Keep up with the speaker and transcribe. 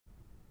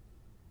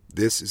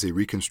This is a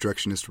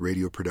Reconstructionist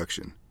radio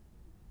production.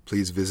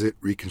 Please visit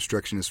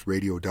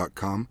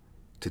reconstructionistradio.com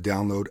to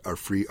download our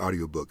free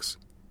audiobooks.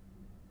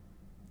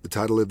 The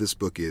title of this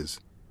book is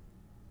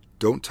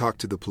Don't Talk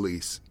to the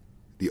Police,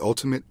 The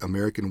Ultimate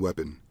American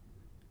Weapon.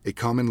 A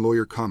Common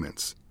Lawyer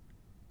Comments.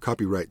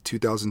 Copyright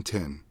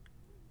 2010.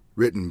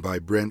 Written by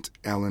Brent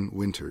Allen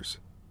Winters.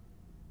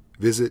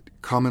 Visit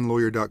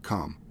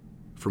commonlawyer.com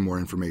for more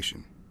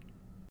information.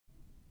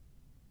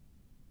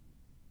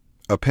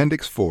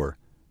 Appendix 4.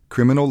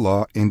 Criminal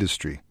Law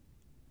Industry.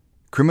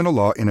 Criminal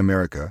law in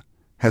America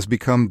has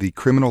become the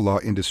criminal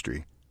law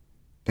industry,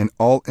 an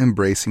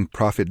all-embracing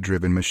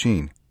profit-driven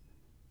machine.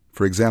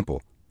 For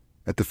example,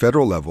 at the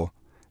federal level,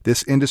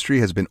 this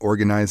industry has been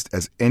organized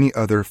as any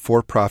other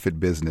for-profit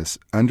business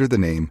under the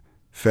name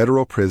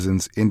Federal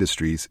Prisons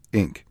Industries,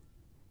 Inc.,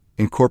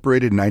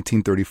 incorporated in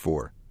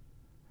 1934.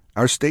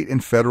 Our state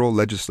and federal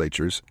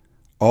legislatures,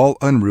 all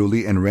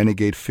unruly and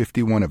renegade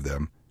 51 of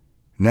them,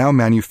 now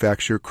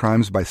manufacture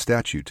crimes by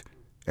statute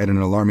at an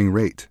alarming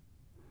rate.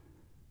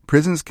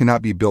 Prisons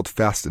cannot be built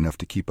fast enough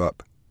to keep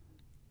up.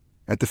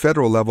 At the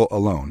federal level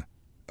alone,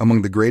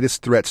 among the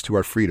greatest threats to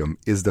our freedom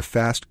is the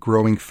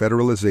fast-growing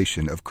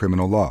federalization of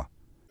criminal law.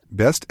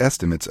 Best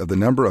estimates of the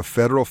number of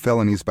federal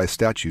felonies by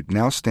statute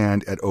now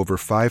stand at over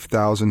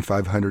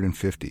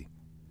 5,550.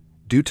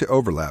 Due to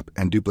overlap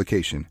and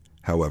duplication,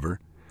 however,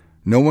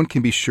 no one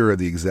can be sure of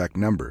the exact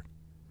number.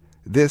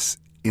 This,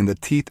 in the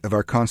teeth of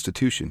our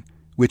Constitution,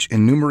 which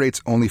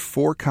enumerates only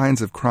 4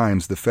 kinds of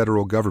crimes the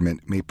federal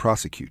government may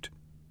prosecute: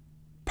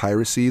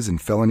 piracies and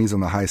felonies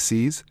on the high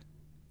seas,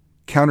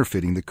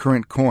 counterfeiting the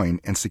current coin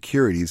and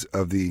securities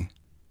of the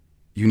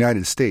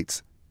United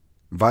States,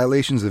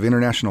 violations of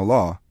international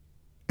law,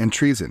 and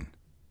treason.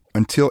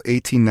 Until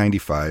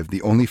 1895,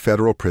 the only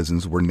federal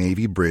prisons were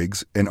Navy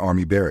brigs and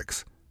Army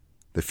barracks.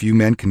 The few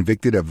men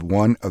convicted of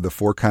one of the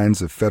 4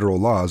 kinds of federal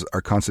laws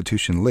our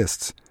Constitution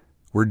lists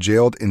were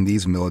jailed in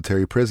these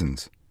military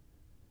prisons.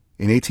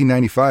 In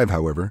 1895,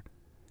 however,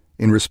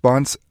 in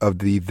response of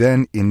the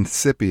then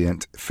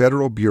incipient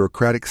federal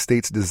bureaucratic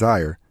state's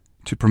desire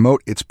to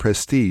promote its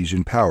prestige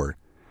and power,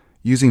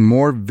 using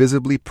more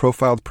visibly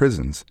profiled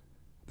prisons,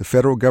 the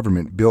federal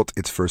government built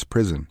its first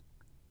prison.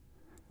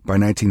 By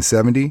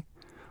 1970,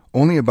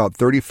 only about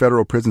 30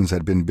 federal prisons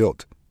had been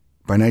built.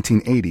 By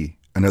 1980,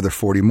 another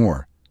 40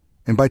 more.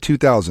 And by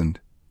 2000,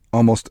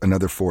 almost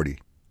another 40.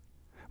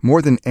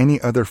 More than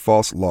any other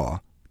false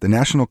law, the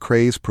national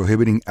craze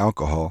prohibiting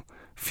alcohol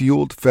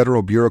fueled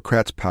federal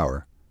bureaucrats'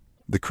 power.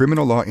 The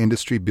criminal law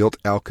industry built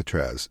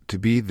Alcatraz to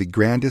be the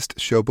grandest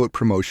showboat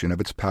promotion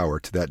of its power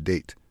to that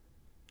date.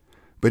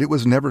 But it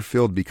was never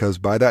filled because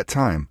by that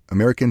time,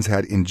 Americans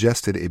had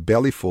ingested a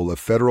bellyful of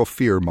federal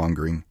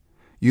fear-mongering,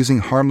 using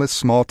harmless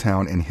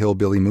small-town and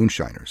hillbilly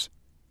moonshiners.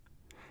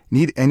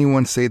 Need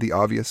anyone say the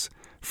obvious?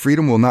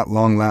 Freedom will not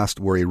long last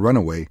where a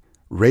runaway,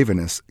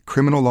 ravenous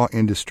criminal law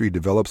industry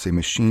develops a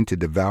machine to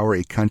devour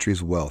a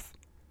country's wealth,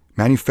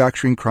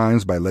 manufacturing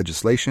crimes by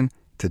legislation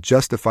to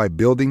justify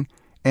building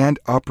and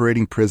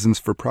operating prisons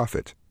for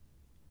profit.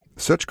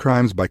 Such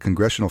crimes by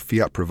congressional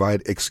fiat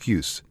provide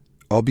excuse,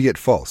 albeit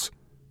false,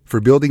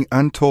 for building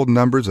untold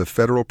numbers of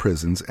federal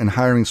prisons and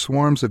hiring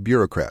swarms of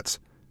bureaucrats,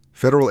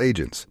 federal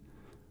agents,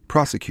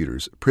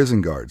 prosecutors,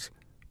 prison guards,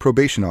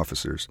 probation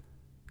officers,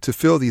 to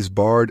fill these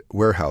barred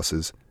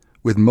warehouses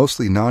with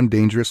mostly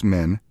non-dangerous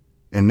men,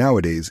 and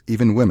nowadays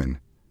even women,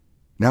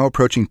 now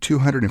approaching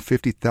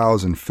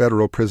 250,000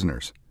 federal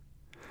prisoners.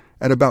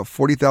 At about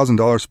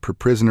 $40,000 per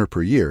prisoner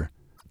per year,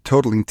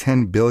 totaling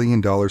 $10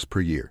 billion per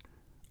year.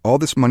 All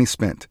this money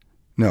spent,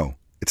 no,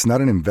 it's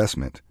not an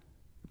investment,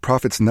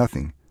 profits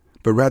nothing,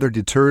 but rather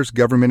deters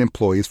government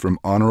employees from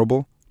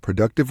honorable,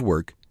 productive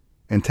work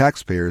and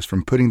taxpayers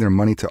from putting their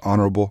money to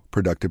honorable,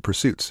 productive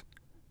pursuits.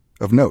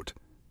 Of note,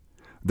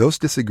 those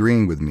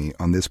disagreeing with me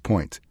on this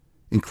point,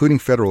 including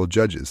federal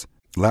judges,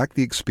 lack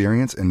the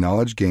experience and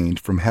knowledge gained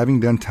from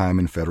having done time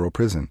in federal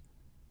prison.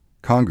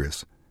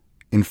 Congress,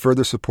 in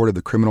further support of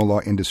the criminal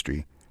law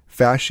industry,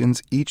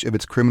 fashions each of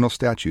its criminal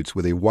statutes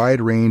with a wide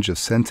range of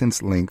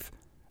sentence length,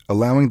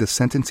 allowing the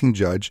sentencing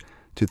judge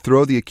to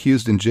throw the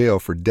accused in jail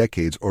for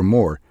decades or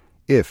more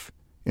if,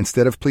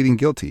 instead of pleading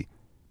guilty,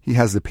 he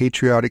has the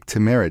patriotic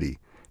temerity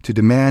to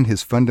demand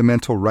his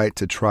fundamental right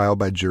to trial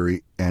by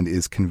jury and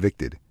is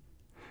convicted.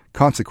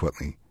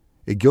 Consequently,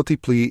 a guilty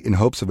plea in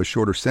hopes of a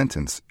shorter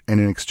sentence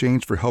and in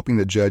exchange for helping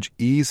the judge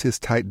ease his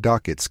tight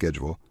docket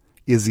schedule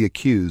is the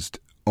accused's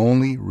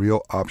only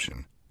real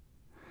option.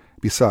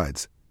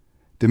 Besides,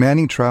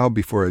 demanding trial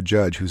before a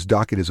judge whose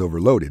docket is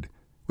overloaded,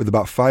 with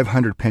about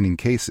 500 pending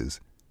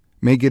cases,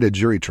 may get a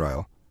jury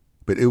trial,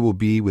 but it will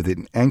be with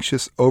an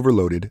anxious,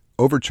 overloaded,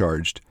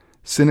 overcharged,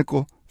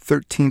 cynical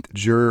 13th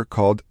juror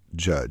called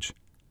judge,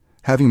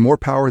 having more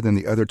power than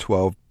the other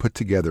 12 put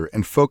together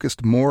and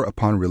focused more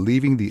upon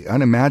relieving the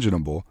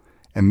unimaginable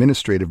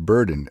administrative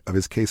burden of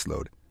his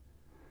caseload.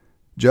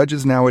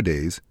 Judges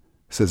nowadays,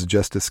 says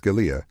Justice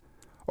Scalia,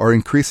 are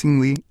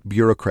increasingly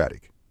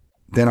bureaucratic,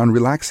 than on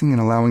relaxing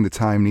and allowing the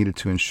time needed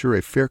to ensure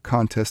a fair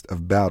contest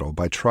of battle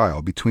by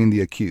trial between the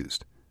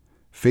accused.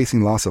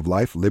 facing loss of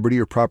life, liberty,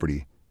 or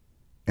property,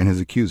 and his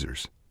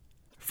accusers.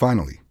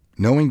 Finally,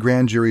 knowing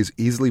grand juries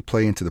easily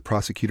play into the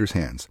prosecutor's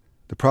hands,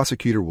 the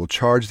prosecutor will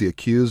charge the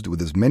accused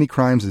with as many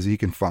crimes as he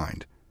can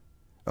find.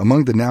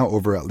 Among the now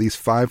over at least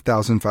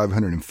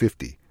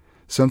 5,550,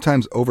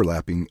 sometimes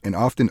overlapping and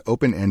often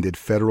open-ended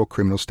federal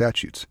criminal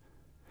statutes.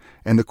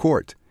 And the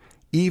court,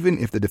 even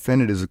if the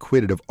defendant is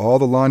acquitted of all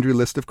the laundry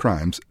list of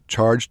crimes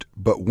charged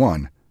but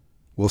one,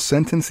 will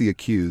sentence the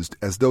accused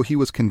as though he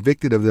was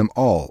convicted of them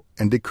all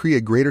and decree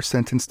a greater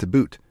sentence to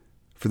boot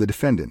for the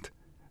defendant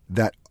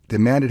that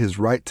demanded his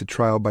right to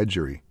trial by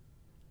jury.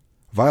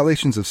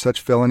 Violations of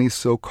such felonies,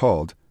 so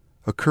called,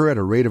 occur at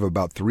a rate of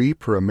about 3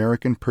 per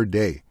American per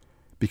day,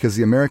 because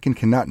the American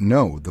cannot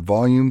know the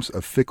volumes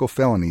of fickle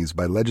felonies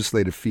by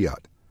legislative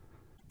fiat.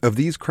 Of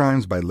these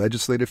crimes by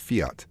legislative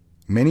fiat,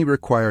 many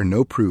require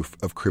no proof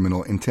of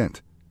criminal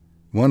intent.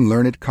 One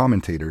learned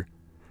commentator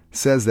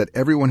says that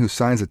everyone who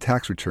signs a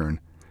tax return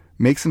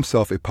makes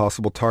himself a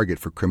possible target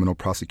for criminal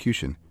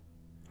prosecution.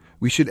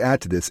 We should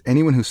add to this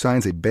anyone who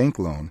signs a bank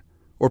loan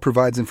or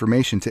provides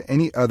information to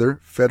any other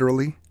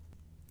federally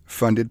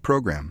funded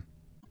program.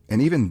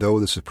 And even though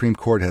the Supreme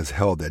Court has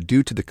held that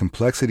due to the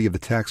complexity of the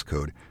tax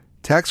code,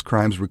 tax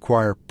crimes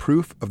require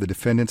proof of the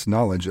defendant's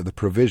knowledge of the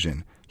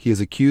provision he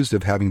is accused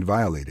of having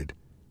violated,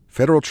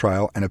 federal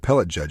trial and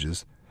appellate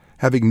judges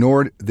have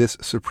ignored this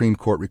Supreme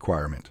Court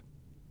requirement.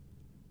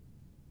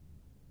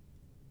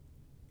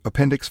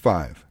 Appendix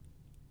 5.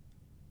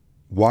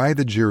 Why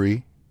the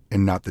jury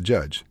and not the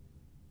judge?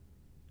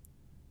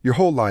 Your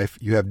whole life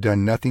you have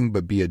done nothing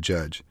but be a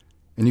judge,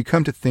 and you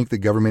come to think the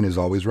government is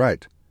always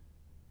right.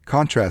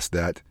 Contrast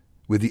that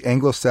with the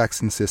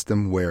Anglo-Saxon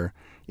system where,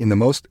 in the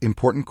most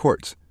important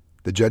courts,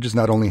 the judges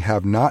not only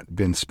have not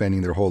been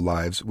spending their whole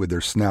lives with their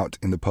snout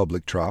in the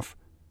public trough,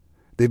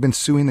 they've been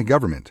suing the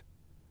government.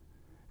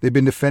 They've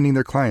been defending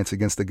their clients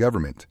against the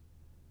government.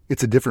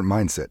 It's a different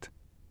mindset.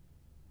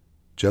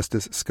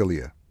 Justice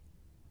Scalia.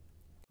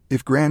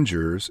 If grand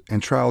jurors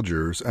and trial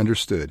jurors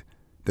understood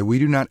that we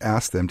do not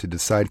ask them to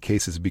decide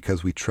cases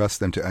because we trust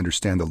them to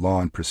understand the law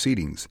and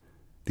proceedings,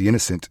 the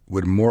innocent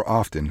would more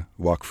often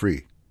walk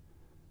free.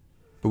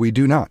 But we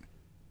do not.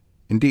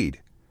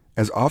 Indeed,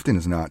 as often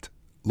as not,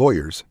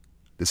 lawyers,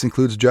 this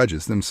includes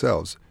judges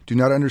themselves, do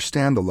not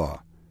understand the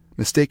law,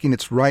 mistaking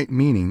its right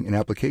meaning and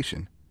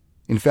application.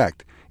 In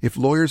fact, if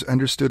lawyers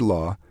understood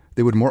law,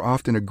 they would more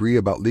often agree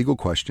about legal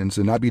questions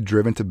and not be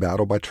driven to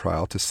battle by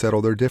trial to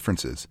settle their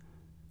differences.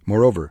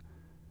 Moreover,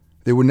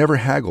 they would never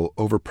haggle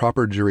over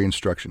proper jury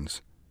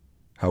instructions.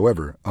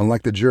 However,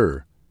 unlike the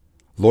juror,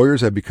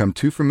 lawyers have become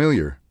too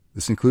familiar,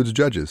 this includes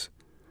judges,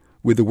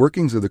 with the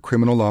workings of the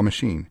criminal law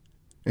machine,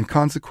 and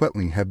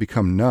consequently have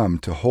become numb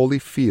to wholly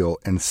feel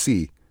and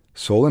see,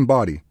 soul and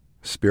body,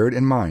 spirit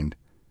and mind,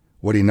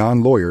 what a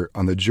non-lawyer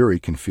on the jury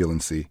can feel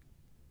and see.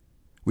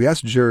 We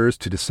ask jurors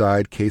to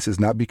decide cases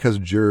not because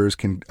jurors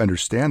can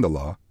understand the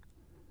law,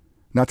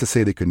 not to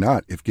say they could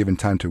not if given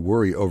time to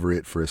worry over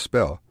it for a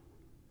spell,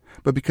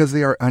 but because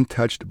they are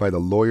untouched by the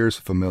lawyer's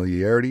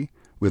familiarity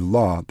with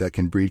law that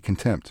can breed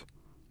contempt.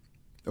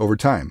 Over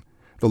time,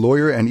 the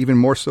lawyer, and even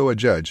more so a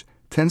judge,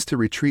 tends to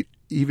retreat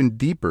even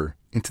deeper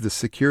into the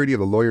security of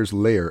the lawyer's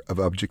layer of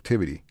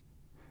objectivity,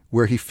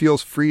 where he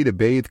feels free to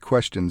bathe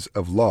questions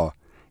of law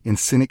in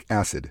cynic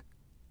acid.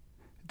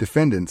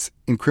 Defendants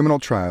in criminal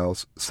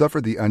trials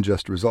suffer the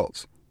unjust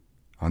results.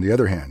 On the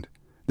other hand,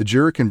 the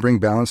juror can bring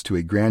balance to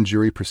a grand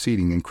jury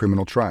proceeding in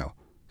criminal trial,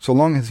 so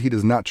long as he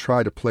does not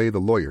try to play the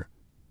lawyer.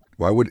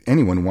 Why would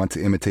anyone want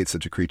to imitate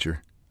such a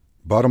creature?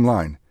 Bottom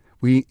line,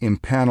 we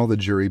impanel the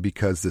jury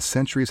because the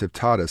centuries have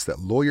taught us that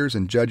lawyers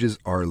and judges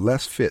are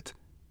less fit.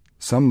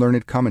 Some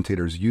learned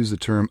commentators use the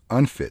term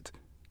unfit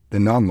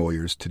than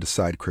non-lawyers to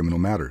decide criminal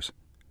matters.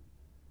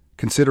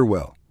 Consider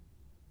well.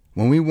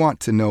 When we want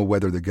to know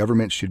whether the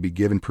government should be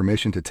given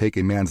permission to take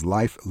a man's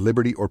life,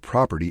 liberty, or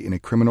property in a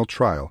criminal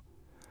trial,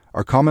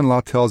 our common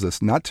law tells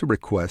us not to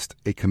request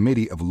a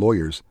committee of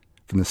lawyers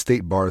from the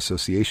State Bar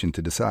Association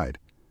to decide,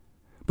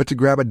 but to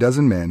grab a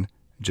dozen men,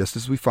 just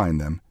as we find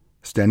them,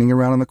 standing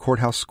around on the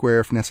courthouse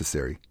square if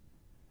necessary.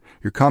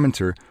 Your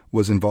commenter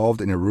was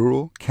involved in a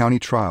rural county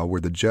trial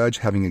where the judge,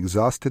 having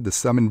exhausted the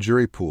summoned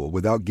jury pool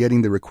without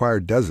getting the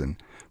required dozen,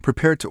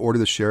 prepared to order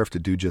the sheriff to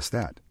do just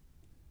that.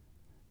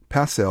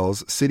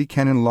 Passel's city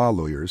canon law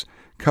lawyers,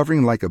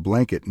 covering like a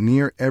blanket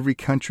near every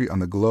country on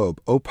the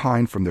globe,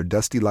 opine from their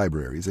dusty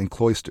libraries and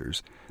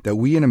cloisters that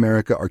we in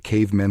America are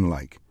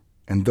cavemen-like,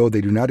 and though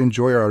they do not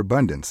enjoy our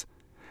abundance,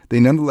 they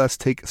nonetheless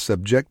take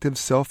subjective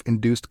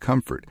self-induced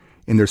comfort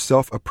in their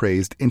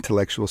self-appraised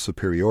intellectual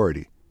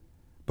superiority.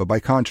 But by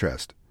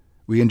contrast,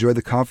 we enjoy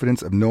the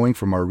confidence of knowing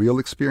from our real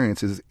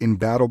experiences in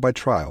battle by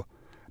trial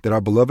that our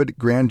beloved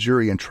grand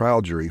jury and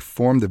trial jury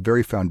form the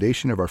very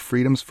foundation of our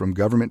freedoms from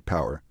government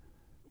power.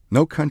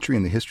 No country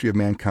in the history of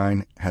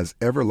mankind has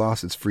ever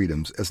lost its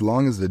freedoms as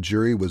long as the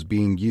jury was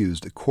being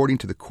used according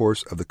to the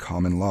course of the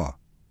common law.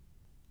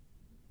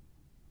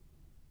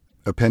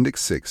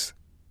 Appendix 6.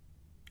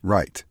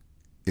 Right.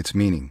 Its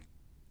meaning.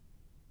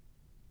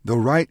 Though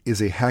right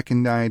is a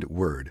hackneyed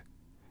word,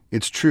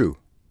 it's true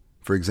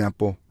for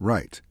example,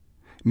 right.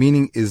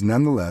 Meaning is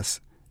nonetheless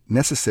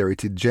necessary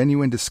to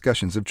genuine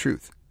discussions of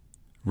truth.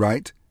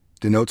 Right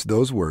denotes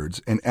those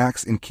words and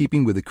acts in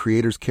keeping with the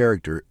Creator's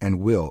character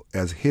and will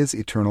as His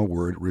eternal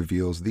word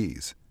reveals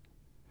these.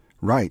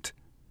 Right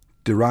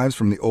derives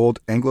from the old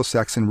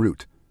Anglo-Saxon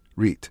root,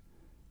 rit,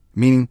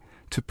 meaning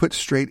to put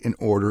straight in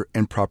order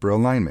and proper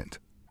alignment.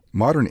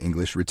 Modern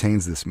English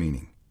retains this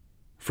meaning.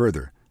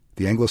 Further,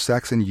 the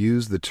Anglo-Saxon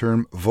used the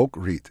term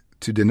volkrit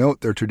to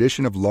denote their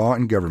tradition of law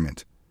and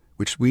government,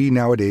 which we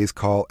nowadays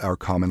call our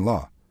common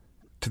law.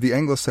 To the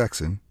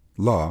Anglo-Saxon,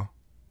 law,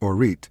 or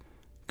rit,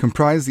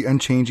 comprise the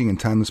unchanging and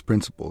timeless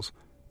principles,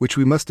 which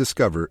we must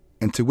discover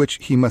and to which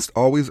he must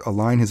always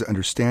align his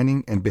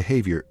understanding and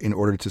behavior in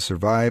order to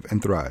survive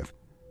and thrive.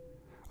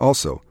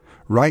 Also,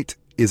 right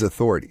is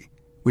authority,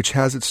 which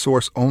has its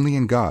source only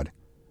in God,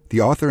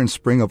 the author and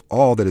spring of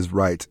all that is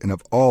right and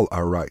of all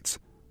our rights.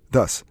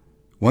 Thus,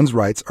 one's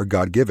rights are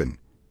God-given.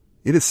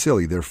 It is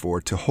silly,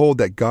 therefore, to hold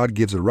that God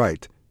gives a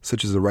right,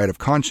 such as the right of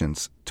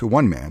conscience, to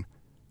one man,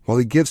 while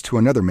he gives to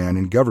another man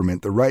in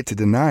government the right to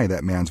deny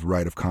that man's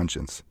right of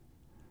conscience.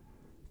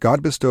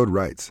 God-bestowed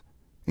rights,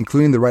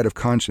 including the right of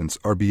conscience,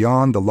 are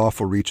beyond the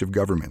lawful reach of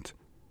government.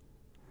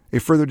 A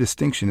further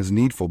distinction is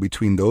needful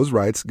between those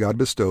rights God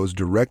bestows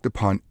direct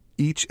upon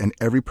each and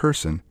every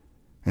person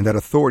and that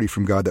authority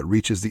from God that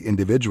reaches the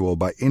individual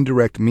by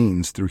indirect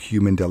means through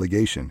human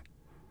delegation.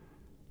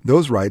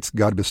 Those rights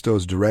God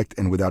bestows direct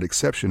and without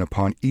exception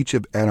upon each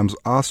of Adam's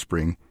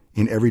offspring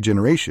in every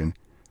generation,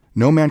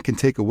 no man can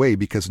take away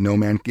because no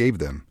man gave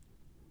them.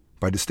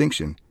 By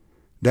distinction,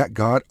 that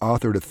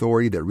God-authored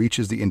authority that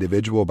reaches the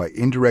individual by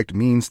indirect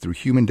means through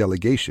human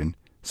delegation,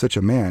 such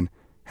a man,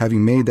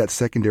 having made that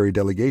secondary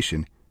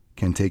delegation,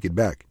 can take it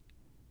back.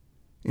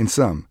 In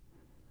sum,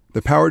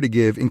 the power to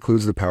give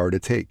includes the power to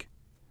take,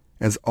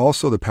 as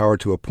also the power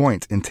to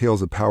appoint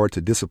entails the power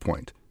to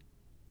disappoint.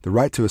 The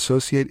right to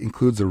associate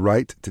includes the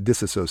right to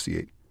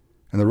disassociate,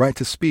 and the right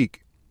to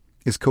speak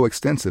is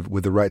coextensive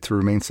with the right to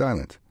remain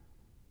silent.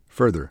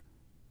 Further,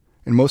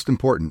 and most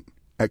important,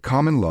 at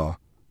common law,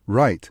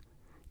 right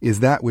is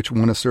that which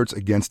one asserts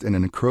against an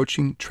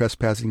encroaching,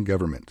 trespassing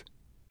government.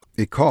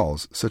 It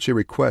calls such a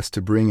request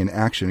to bring an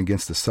action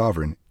against the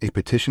sovereign a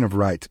petition of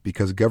right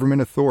because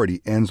government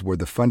authority ends where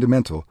the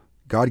fundamental,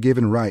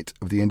 God-given right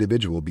of the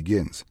individual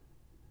begins.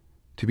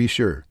 To be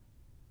sure,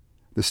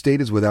 the state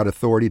is without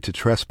authority to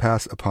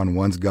trespass upon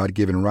one's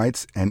God-given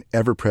rights and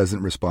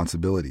ever-present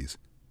responsibilities.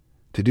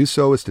 To do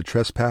so is to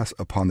trespass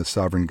upon the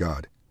sovereign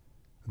God.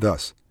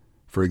 Thus,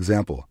 for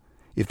example,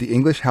 if the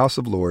English House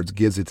of Lords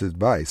gives its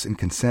advice and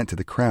consent to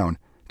the Crown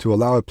to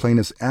allow a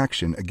plaintiff's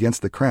action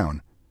against the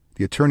Crown,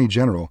 the Attorney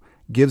General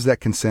gives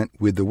that consent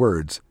with the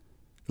words,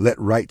 "Let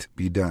right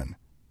be done,"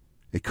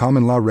 a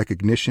common law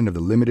recognition of the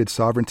limited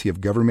sovereignty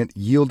of government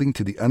yielding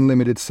to the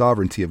unlimited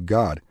sovereignty of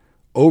God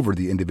over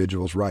the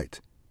individual's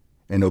right,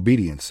 and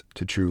obedience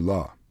to true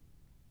law.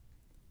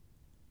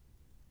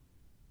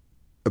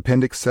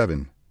 Appendix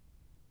 7.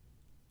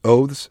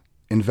 Oaths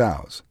and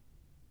Vows.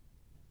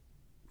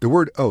 The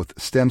word oath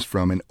stems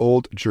from an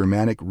old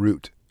Germanic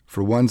root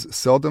for one's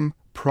seldom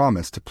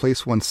promise to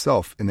place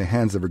oneself in the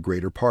hands of a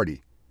greater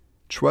party,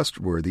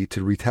 trustworthy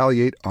to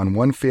retaliate on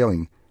one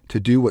failing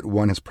to do what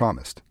one has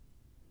promised,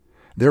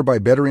 thereby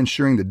better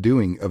ensuring the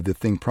doing of the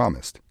thing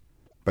promised.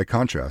 By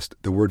contrast,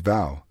 the word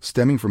vow,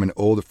 stemming from an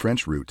old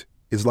French root,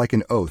 is like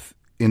an oath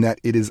in that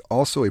it is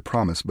also a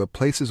promise but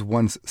places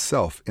one's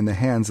self in the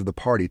hands of the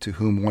party to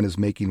whom one is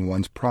making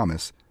one's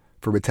promise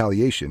for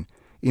retaliation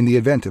in the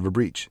event of a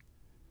breach.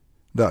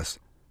 Thus,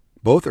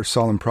 both are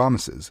solemn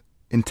promises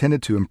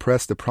intended to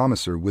impress the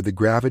promiser with the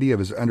gravity of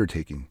his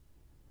undertaking.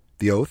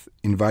 The oath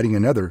inviting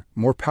another,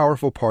 more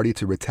powerful party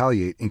to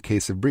retaliate in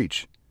case of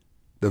breach.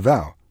 The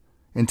vow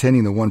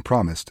intending the one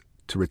promised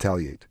to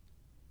retaliate.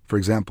 For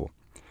example,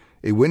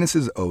 a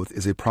witness's oath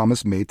is a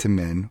promise made to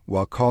men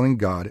while calling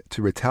God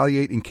to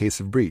retaliate in case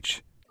of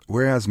breach,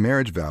 whereas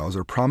marriage vows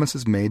are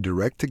promises made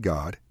direct to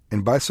God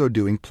and by so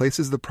doing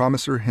places the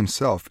promiser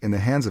himself in the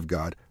hands of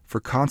God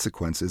for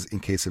consequences in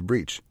case of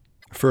breach.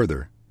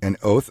 Further, an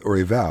oath or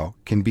a vow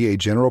can be a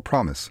general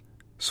promise,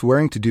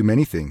 swearing to do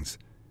many things,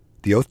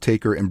 the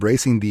oath-taker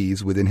embracing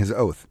these within his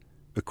oath.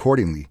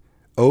 Accordingly,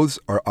 oaths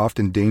are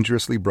often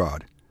dangerously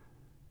broad.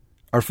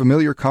 Our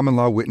familiar common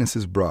law witness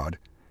is broad,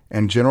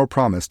 and general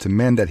promise to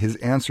men that his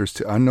answers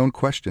to unknown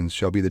questions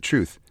shall be the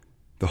truth,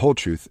 the whole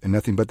truth, and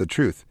nothing but the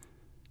truth,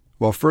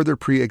 while further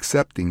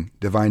pre-accepting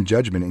divine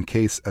judgment in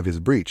case of his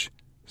breach,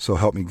 so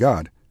help me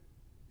God,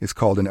 is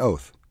called an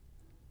oath,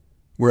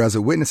 whereas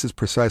a witness's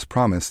precise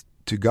promise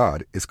to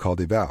God is called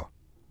a vow.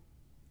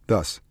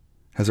 Thus,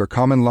 has our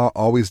common law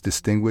always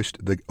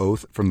distinguished the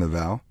oath from the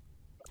vow?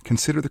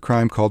 Consider the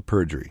crime called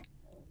perjury,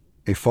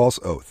 a false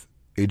oath,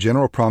 a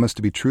general promise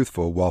to be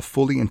truthful while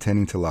fully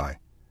intending to lie.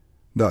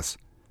 Thus,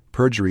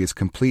 perjury is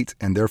complete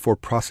and therefore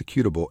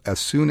prosecutable as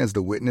soon as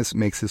the witness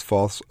makes his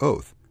false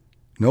oath.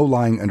 No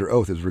lying under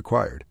oath is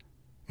required.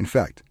 In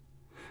fact,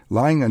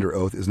 lying under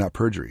oath is not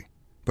perjury,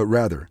 but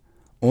rather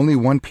only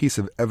one piece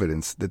of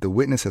evidence that the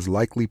witness has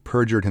likely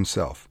perjured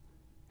himself.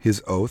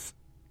 His oath,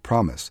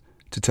 promise,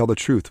 to tell the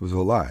truth was a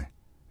lie,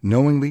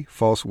 knowingly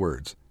false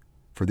words.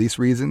 For these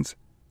reasons,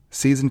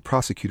 seasoned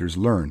prosecutors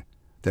learn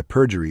that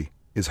perjury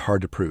is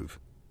hard to prove.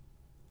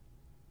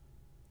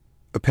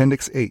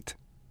 Appendix 8.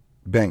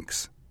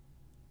 Banks.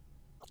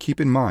 Keep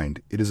in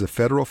mind, it is a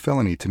federal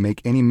felony to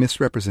make any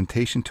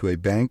misrepresentation to a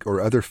bank or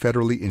other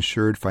federally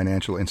insured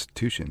financial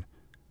institution.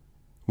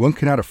 One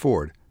cannot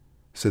afford,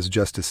 says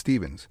Justice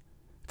Stevens,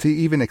 to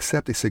even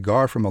accept a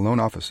cigar from a loan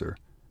officer,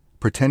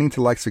 pretending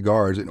to like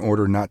cigars in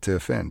order not to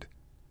offend.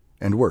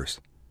 And worse,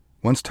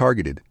 once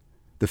targeted,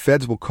 the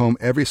feds will comb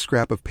every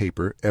scrap of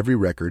paper, every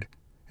record,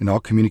 and all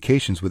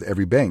communications with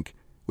every bank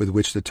with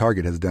which the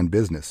target has done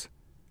business,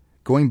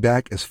 going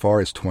back as far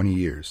as 20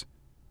 years,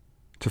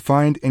 to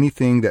find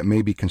anything that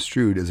may be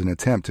construed as an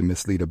attempt to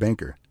mislead a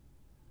banker.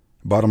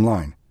 Bottom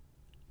line,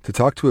 to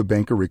talk to a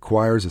banker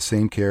requires the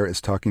same care as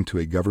talking to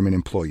a government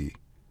employee.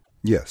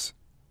 Yes,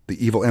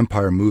 the evil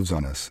empire moves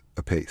on us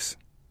apace.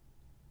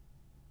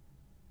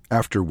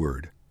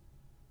 Afterword.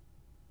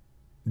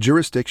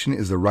 Jurisdiction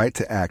is the right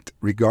to act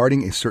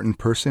regarding a certain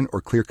person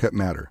or clear-cut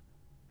matter.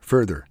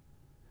 Further,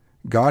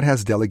 God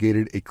has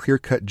delegated a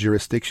clear-cut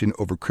jurisdiction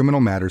over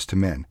criminal matters to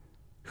men,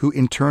 who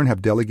in turn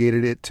have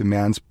delegated it to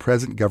man's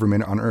present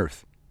government on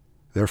earth.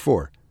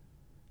 Therefore,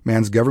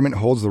 man's government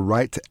holds the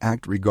right to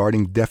act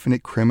regarding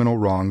definite criminal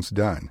wrongs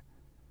done.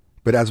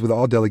 But as with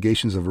all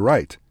delegations of a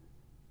right,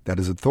 that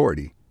is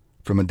authority,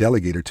 from a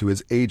delegator to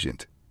his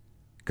agent.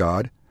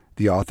 God,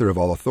 the author of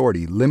all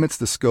authority, limits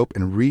the scope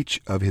and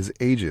reach of his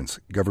agents,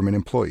 government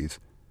employees,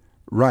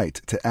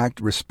 right to act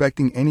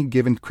respecting any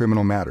given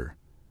criminal matter.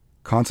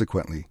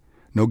 Consequently,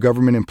 no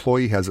government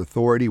employee has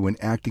authority when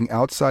acting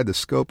outside the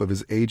scope of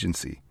his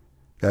agency,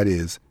 that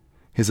is,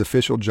 his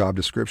official job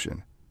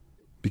description,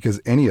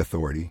 because any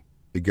authority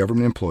a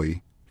government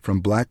employee,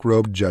 from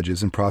black-robed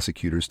judges and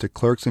prosecutors to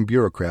clerks and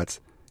bureaucrats,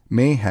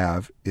 may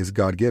have is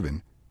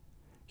God-given.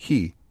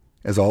 He,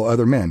 as all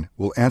other men,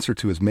 will answer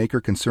to his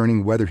Maker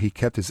concerning whether he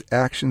kept his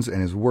actions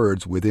and his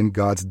words within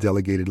God's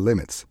delegated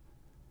limits,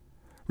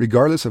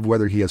 regardless of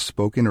whether he has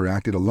spoken or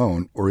acted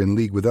alone or in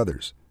league with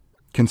others.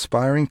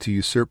 Conspiring to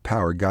usurp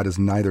power God has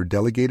neither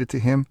delegated to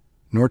him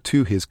nor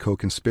to his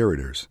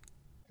co-conspirators.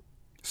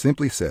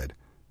 Simply said,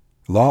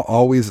 law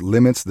always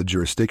limits the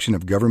jurisdiction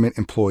of government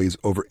employees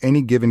over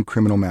any given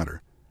criminal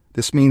matter.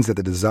 This means that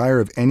the desire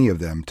of any of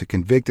them to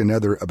convict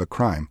another of a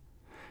crime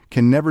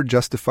can never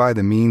justify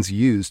the means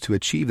used to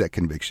achieve that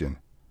conviction.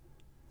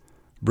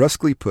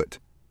 Brusquely put,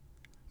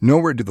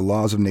 nowhere do the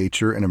laws of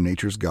nature and of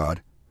nature's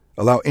God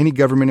allow any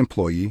government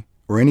employee,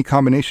 or any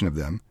combination of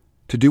them,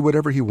 to do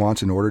whatever he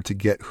wants in order to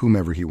get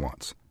whomever he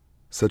wants.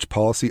 Such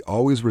policy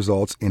always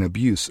results in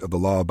abuse of the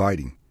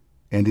law-abiding,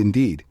 and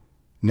indeed,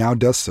 now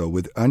does so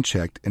with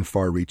unchecked and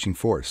far-reaching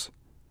force.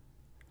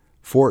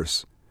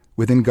 Force,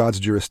 within God's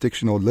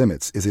jurisdictional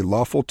limits, is a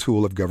lawful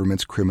tool of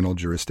government's criminal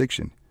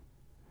jurisdiction.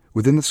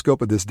 Within the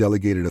scope of this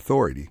delegated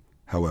authority,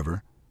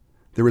 however,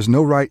 there is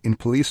no right in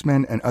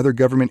policemen and other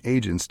government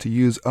agents to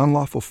use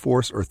unlawful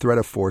force or threat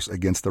of force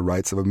against the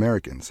rights of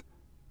Americans.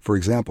 For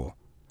example,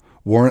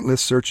 warrantless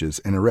searches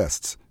and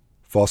arrests,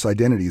 false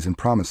identities and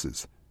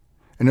promises,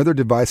 and other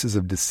devices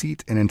of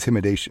deceit and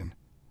intimidation,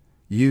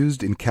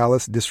 used in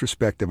callous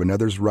disrespect of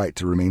another's right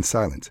to remain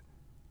silent,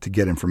 to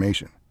get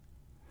information.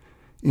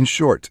 In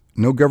short,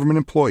 no government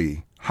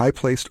employee,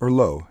 high-placed or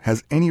low,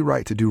 has any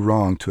right to do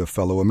wrong to a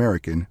fellow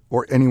American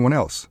or anyone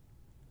else.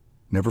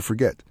 Never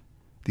forget,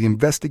 the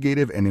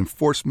investigative and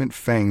enforcement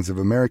fangs of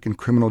American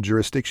criminal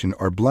jurisdiction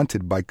are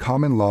blunted by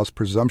common law's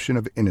presumption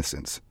of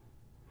innocence,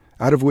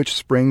 out of which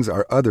springs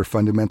our other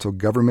fundamental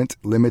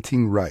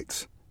government-limiting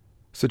rights,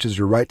 such as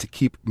your right to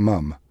keep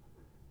mum,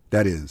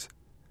 that is,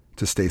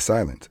 to stay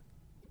silent.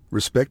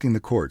 Respecting the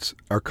courts,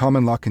 our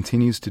common law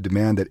continues to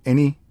demand that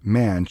any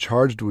man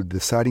charged with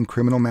deciding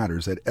criminal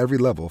matters at every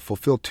level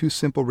fulfill two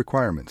simple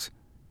requirements.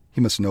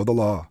 He must know the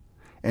law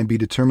and be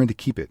determined to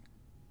keep it.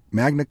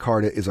 Magna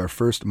Carta is our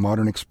first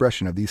modern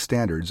expression of these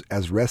standards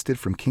as wrested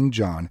from King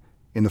John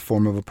in the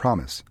form of a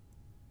promise.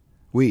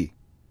 We,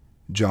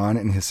 John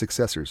and his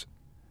successors,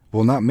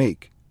 will not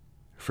make,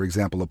 for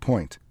example,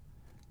 appoint,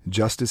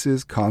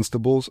 justices,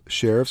 constables,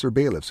 sheriffs, or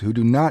bailiffs who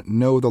do not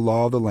know the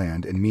law of the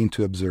land and mean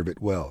to observe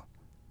it well.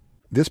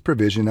 This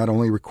provision not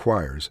only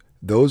requires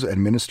those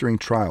administering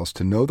trials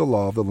to know the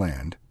law of the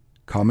land,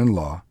 common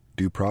law,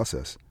 due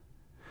process,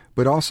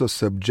 but also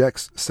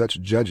subjects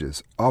such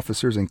judges,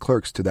 officers, and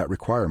clerks to that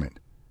requirement.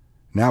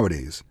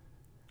 Nowadays,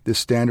 this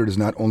standard is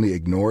not only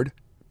ignored,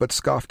 but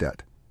scoffed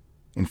at.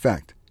 In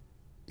fact,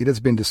 it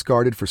has been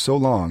discarded for so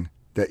long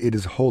that it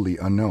is wholly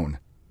unknown.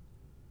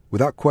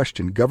 Without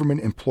question,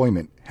 government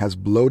employment has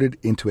bloated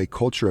into a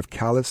culture of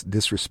callous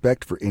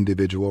disrespect for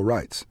individual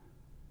rights.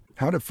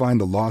 How to find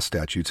the law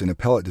statutes and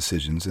appellate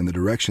decisions in the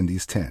direction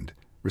these tend,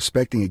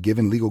 respecting a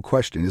given legal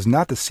question, is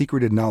not the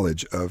secreted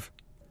knowledge of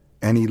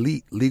an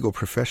elite legal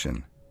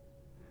profession.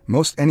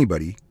 Most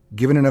anybody,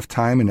 given enough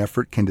time and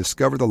effort, can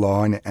discover the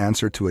law and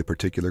answer to a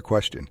particular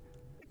question.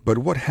 But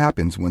what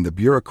happens when the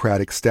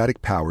bureaucratic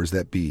static powers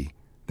that be,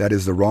 that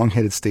is the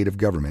wrong-headed state of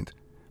government,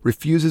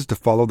 refuses to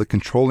follow the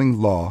controlling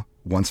law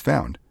once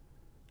found?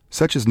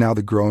 Such is now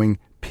the growing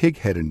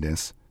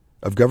pig-headedness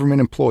of government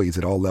employees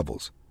at all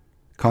levels.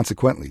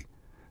 Consequently,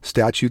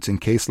 statutes and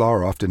case law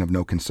are often of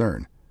no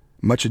concern,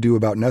 much ado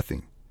about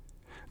nothing.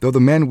 Though the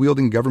men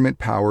wielding government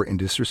power in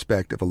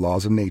disrespect of the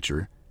laws of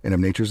nature and of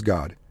nature's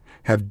God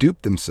have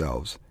duped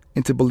themselves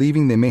into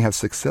believing they may have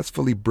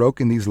successfully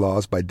broken these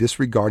laws by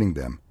disregarding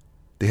them,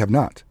 they have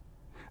not.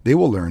 They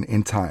will learn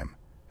in time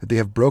that they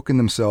have broken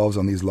themselves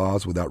on these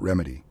laws without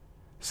remedy.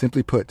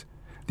 Simply put,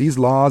 these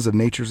laws of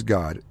nature's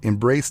God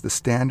embrace the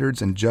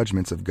standards and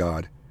judgments of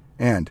God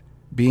and,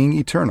 being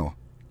eternal,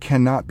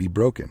 cannot be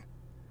broken.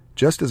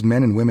 Just as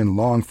men and women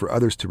long for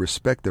others to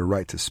respect their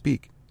right to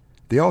speak,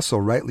 they also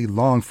rightly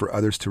long for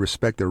others to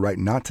respect their right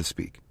not to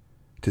speak.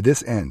 To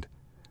this end,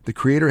 the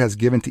Creator has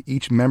given to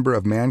each member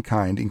of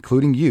mankind,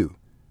 including you,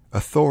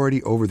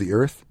 authority over the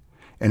earth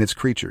and its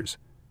creatures,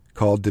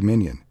 called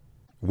dominion.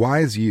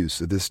 Wise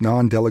use of this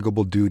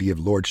non-delegable duty of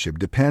lordship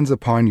depends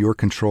upon your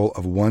control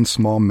of one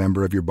small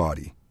member of your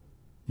body,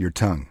 your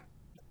tongue.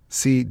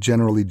 See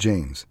generally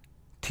James,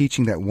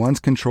 teaching that one's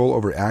control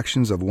over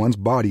actions of one's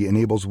body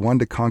enables one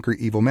to conquer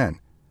evil men,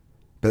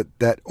 but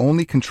that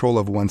only control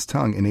of one's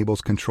tongue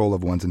enables control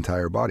of one's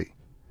entire body.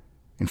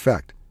 In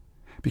fact,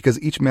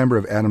 because each member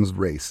of Adam's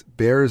race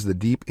bears the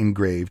deep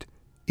engraved,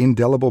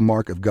 indelible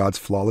mark of God's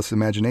flawless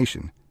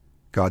imagination,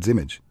 God's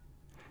image,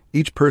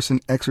 each person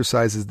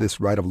exercises this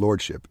right of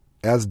lordship,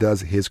 as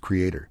does his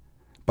Creator,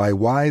 by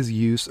wise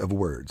use of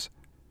words,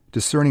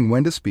 discerning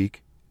when to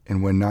speak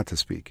and when not to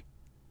speak.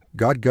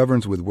 God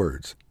governs with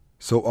words,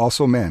 so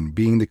also men,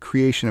 being the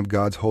creation of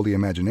God's holy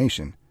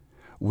imagination,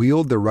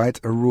 wield the right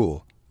or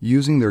rule,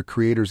 using their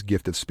Creator's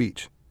gift of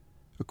speech.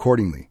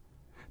 Accordingly,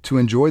 to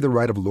enjoy the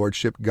right of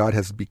lordship God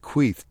has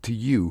bequeathed to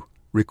you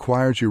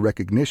requires your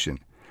recognition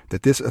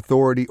that this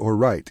authority or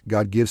right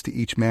God gives to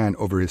each man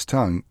over his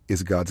tongue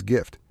is God's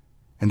gift,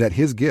 and that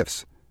his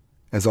gifts,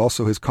 as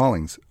also his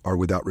callings, are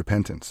without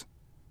repentance.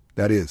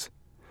 That is,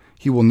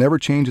 he will never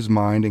change his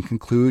mind and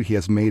conclude he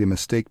has made a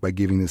mistake by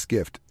giving this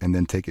gift and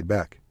then take it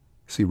back.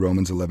 See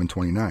Romans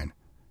 11:29.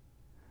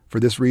 For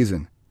this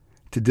reason,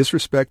 to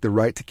disrespect the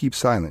right to keep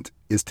silent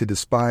is to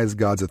despise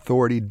God's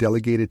authority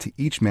delegated to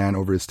each man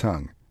over his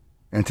tongue,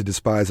 and to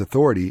despise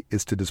authority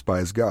is to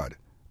despise God,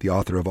 the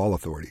author of all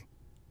authority.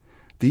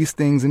 These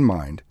things in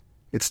mind,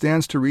 it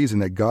stands to reason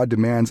that God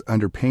demands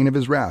under pain of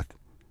his wrath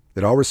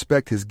that all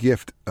respect his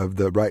gift of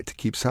the right to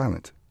keep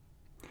silent.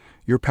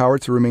 Your power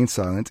to remain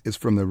silent is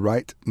from the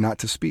right not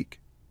to speak.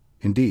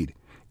 Indeed,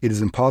 it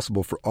is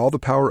impossible for all the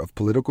power of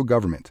political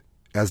government,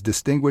 as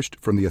distinguished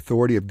from the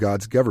authority of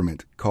God's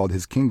government called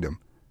his kingdom,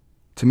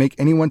 to make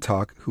anyone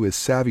talk who is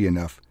savvy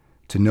enough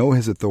to know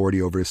his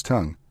authority over his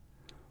tongue,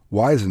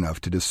 wise enough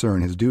to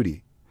discern his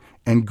duty,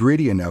 and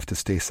greedy enough to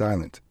stay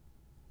silent.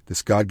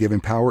 This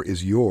God-given power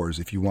is yours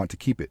if you want to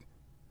keep it.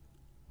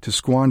 To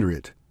squander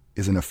it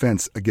is an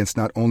offense against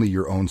not only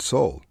your own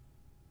soul,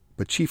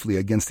 but chiefly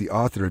against the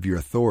author of your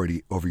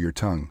authority over your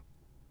tongue.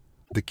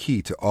 The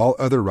key to all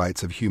other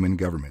rights of human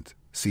government.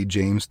 See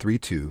James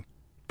 3:2,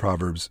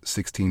 Proverbs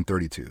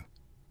 16:32.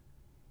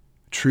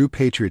 True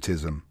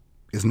patriotism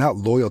is not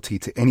loyalty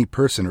to any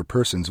person or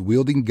persons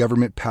wielding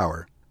government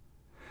power,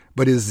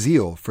 but is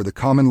zeal for the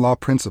common law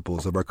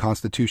principles of our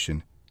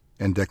Constitution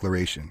and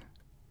Declaration.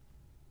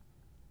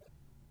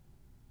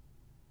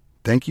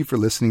 Thank you for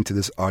listening to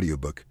this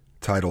audiobook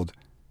titled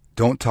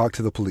Don't Talk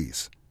to the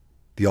Police,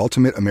 The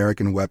Ultimate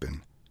American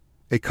Weapon,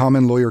 A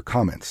Common Lawyer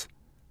Comments,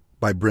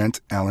 by Brent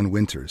Allen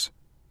Winters,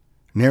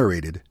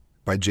 narrated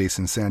by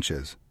Jason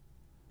Sanchez.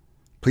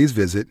 Please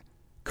visit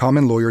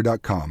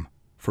commonlawyer.com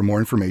for more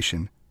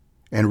information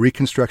and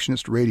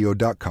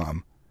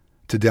reconstructionistradio.com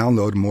to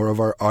download more of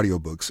our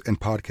audiobooks and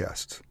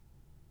podcasts.